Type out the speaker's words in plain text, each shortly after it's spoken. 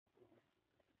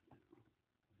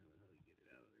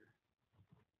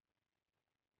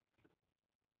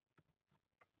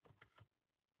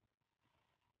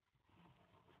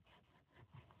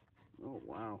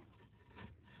Oh wow.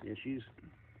 Yeah, she's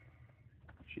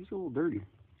a little dirty.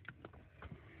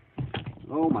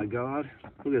 Oh my God!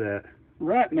 Look at that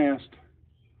rat nest.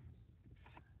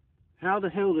 How the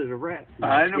hell did a rat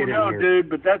I get don't in know, here? dude,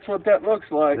 but that's what that looks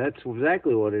like. That's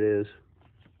exactly what it is.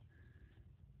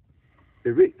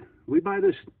 Did we buy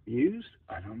this used?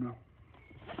 I don't know.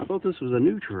 I thought this was a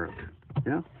new truck.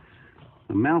 Yeah.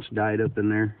 A mouse died up in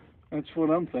there. That's what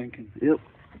I'm thinking. Yep.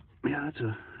 Yeah,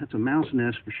 that's a mouse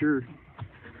nest for sure.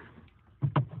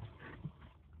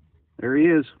 There he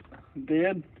is.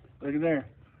 Dead. Look at there.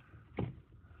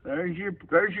 There's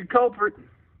your culprit.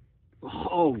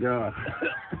 Oh God.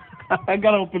 I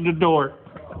gotta open the door.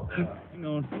 Hang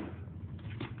on.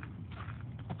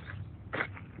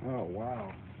 Oh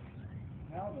wow.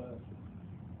 How the...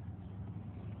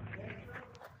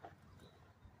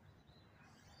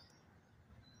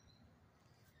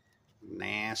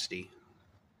 Nasty.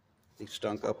 He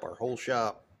stunk up our whole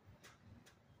shop.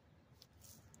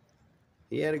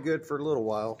 He had it good for a little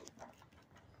while.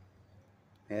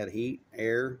 Had heat,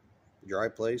 air, dry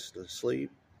place to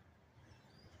sleep.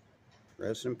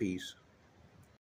 Rest in peace.